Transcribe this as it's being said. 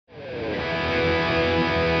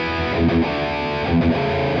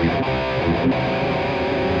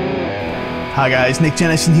Hi guys, Nick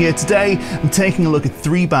Jennison here. Today I'm taking a look at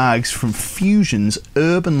 3 bags from Fusion's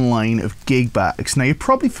Urban line of gig bags. Now you're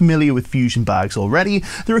probably familiar with Fusion bags already.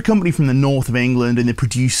 They're a company from the north of England and they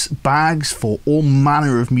produce bags for all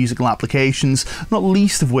manner of musical applications, not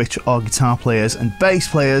least of which are guitar players and bass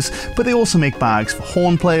players, but they also make bags for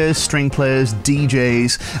horn players, string players,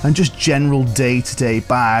 DJs and just general day-to-day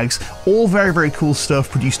bags. All very, very cool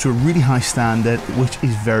stuff produced to a really high standard, which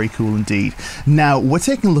is very cool indeed. Now we're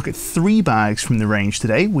taking a look at 3 bags from the range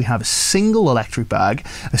today. We have a single electric bag,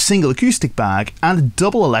 a single acoustic bag, and a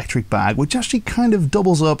double electric bag, which actually kind of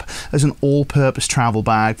doubles up as an all-purpose travel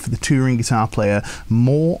bag for the touring guitar player.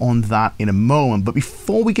 More on that in a moment. But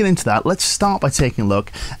before we get into that, let's start by taking a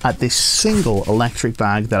look at this single electric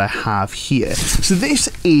bag that I have here. So this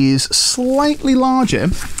is slightly larger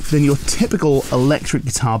than your typical electric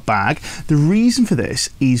guitar bag. The reason for this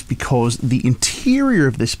is because the interior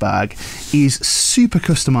of this bag is super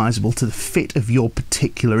customizable to the fit of your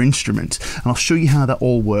particular instrument, and I'll show you how that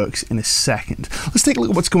all works in a second. Let's take a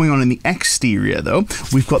look at what's going on in the exterior though.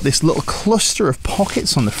 We've got this little cluster of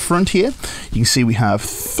pockets on the front here. You can see we have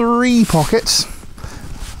 3 pockets.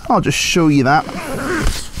 I'll just show you that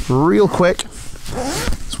real quick.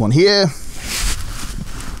 There's one here,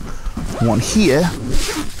 one here.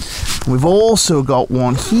 We've also got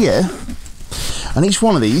one here, and each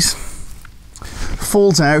one of these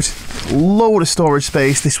folds out. Load of storage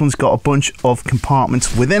space. This one's got a bunch of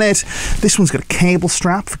compartments within it. This one's got a cable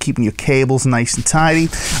strap for keeping your cables nice and tidy,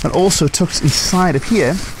 and also tucked inside of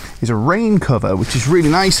here is a rain cover, which is really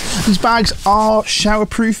nice. These bags are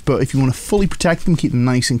showerproof, but if you want to fully protect them, keep them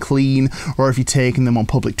nice and clean, or if you're taking them on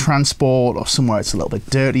public transport or somewhere it's a little bit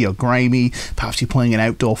dirty or grimy, perhaps you're playing an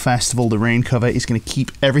outdoor festival, the rain cover is going to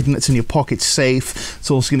keep everything that's in your pocket safe.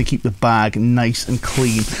 It's also going to keep the bag nice and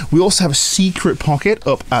clean. We also have a secret pocket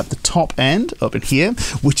up at the top end, up in here,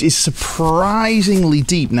 which is surprisingly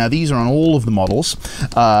deep. Now these are on all of the models,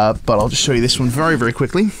 but I'll just show you this one very, very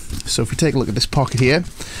quickly. So if we take a look at this pocket here,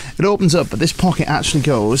 it opens up, but this pocket actually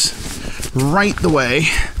goes right the way,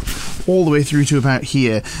 all the way through to about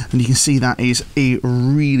here, and you can see that is a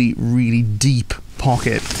really, really deep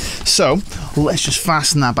pocket. So let's just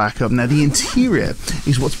fasten that back up. Now the interior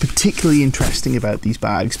is what's particularly interesting about these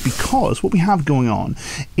bags, because what we have going on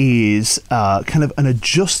is kind of an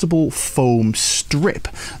adjustable foam strip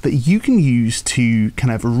that you can use to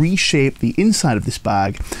kind of reshape the inside of this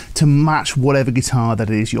bag to match whatever guitar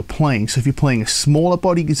that it is you're playing. So if you're playing a smaller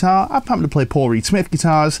body guitar, I happen to play Paul Reed Smith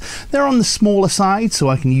guitars, they're on the smaller side, so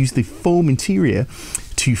I can use the foam interior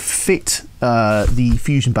to fit the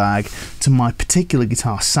Fusion bag to my particular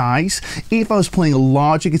guitar size. If I was playing a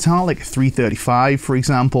larger guitar, like a 335 for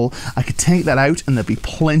example, I could take that out and there'd be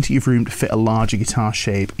plenty of room to fit a larger guitar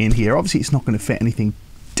shape in here. Obviously it's not going to fit anything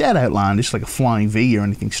dead outlandish like a flying V or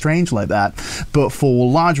anything strange like that, but for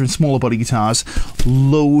larger and smaller body guitars,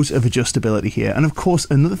 loads of adjustability here. And of course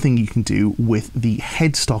another thing you can do with the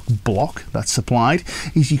headstock block that's supplied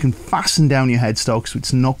is you can fasten down your headstock so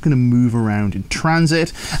it's not going to move around in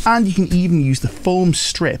transit, and you can even use the foam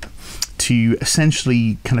strip to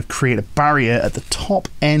essentially kind of create a barrier at the top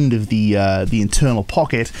end of the internal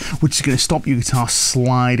pocket, which is going to stop your guitar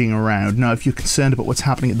sliding around. Now, if you're concerned about what's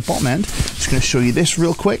happening at the bottom end, I'm just going to show you this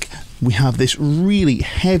real quick. We have this really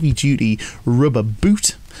heavy-duty rubber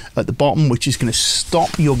boot at the bottom, which is going to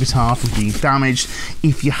stop your guitar from being damaged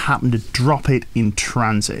if you happen to drop it in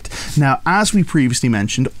transit. Now, as we previously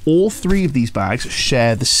mentioned, all 3 of these bags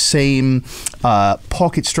share the same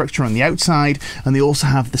pocket structure on the outside, and they also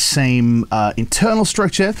have the same internal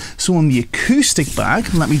structure. So on the acoustic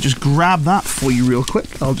bag, let me just grab that for you real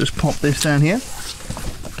quick. I'll just pop this down here.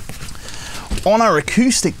 On our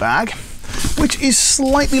acoustic bag, which is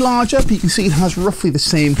slightly larger, but you can see it has roughly the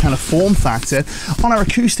same kind of form factor. On our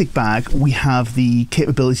acoustic bag, we have the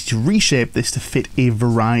capability to reshape this to fit a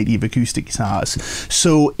variety of acoustic guitars.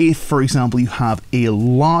 So if, for example, you have a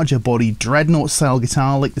larger body dreadnought style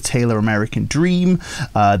guitar like the Taylor American Dream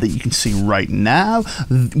that you can see right now,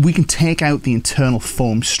 we can take out the internal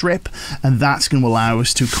foam strip, and that's going to allow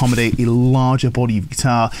us to accommodate a larger body of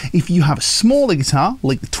guitar. If you have a smaller guitar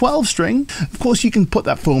like the 12 string, of course you can put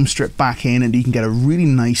that foam strip back in and you can get a really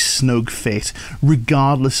nice snug fit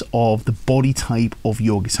regardless of the body type of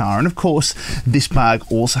your guitar. And of course this bag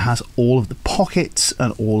also has all of the pockets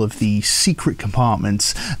and all of the secret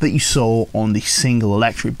compartments that you saw on the single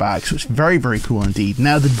electric bag, so it's very, very cool indeed.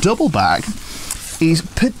 Now the double bag is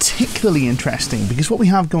particularly interesting because what we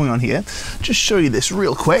have going on here, just show you this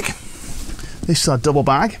real quick. This is our double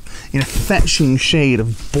bag. in a fetching shade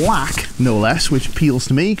of black, no less, which appeals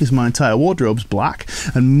to me because my entire wardrobe's black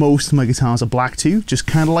and most of my guitars are black too, just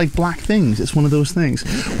kind of like black things. It's one of those things.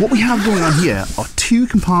 What we have going on here are two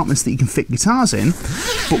compartments that you can fit guitars in,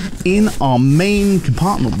 but in our main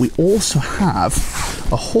compartment we also have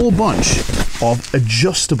a whole bunch of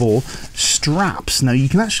adjustable straps. Now you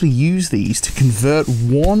can actually use these to convert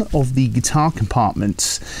one of the guitar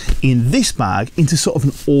compartments in this bag into sort of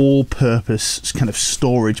an all-purpose kind of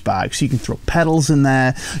storage bag. So you can throw pedals in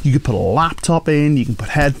there, you could put a laptop in, you can put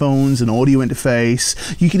headphones, an audio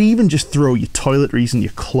interface, you can even just throw your toiletries and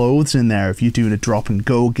your clothes in there if you're doing a drop and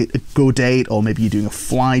go date, or maybe you're doing a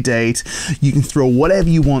fly date. You can throw whatever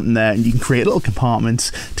you want in there and you can create little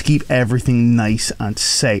compartments to keep everything nice and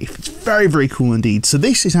safe. It's very, very cool indeed. So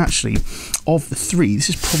this is actually, of the three, this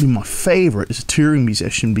is probably my favorite as a touring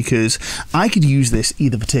musician, because I could use this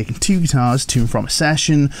either for taking two guitars to and from a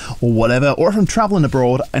session or whatever, or if I'm traveling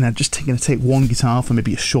abroad and I'm just going to take one guitar for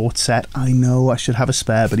maybe a short set. I know I should have a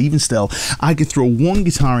spare, but even still, I could throw one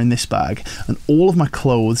guitar in this bag and all of my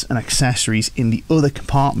clothes and accessories in the other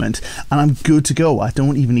compartment, and I'm good to go. I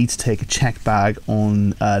don't even need to take a checked bag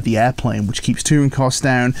on the airplane, which keeps touring costs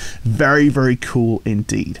down. Very, very cool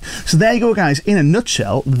indeed. So there you go, guys. In a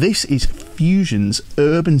nutshell, this is Fusion's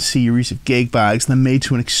Urban series of gig bags. They're made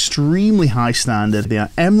to an extremely high standard. They are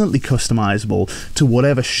eminently customizable to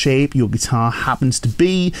whatever shape your guitar happens to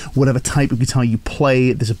be, whatever type of guitar you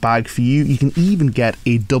play, there's a bag for you. You can even get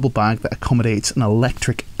a double bag that accommodates an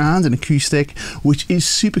electric and an acoustic, which is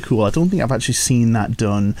super cool. I don't think I've actually seen that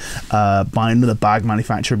done by another bag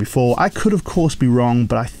manufacturer before. I could of course be wrong,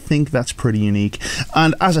 but I think that's pretty unique.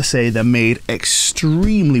 And as I say, they're made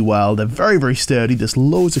extremely well. They're very, very sturdy. There's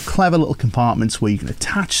loads of clever little compartments where you can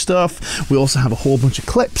attach stuff. We also have a whole bunch of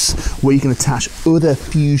clips where you can attach other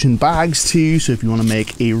Fusion bags to. So if you want to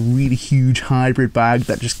make a really huge hybrid bag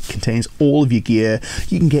that just contains all of your gear,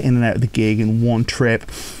 you can get in and out of the gig in one trip.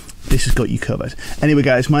 This has got you covered. Anyway,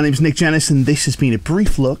 guys, my name is Nick Jennis, and this has been a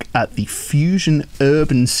brief look at the Fusion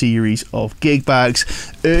Urban series of gig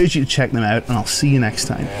bags. Urge you to check them out, and I'll see you next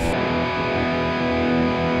time.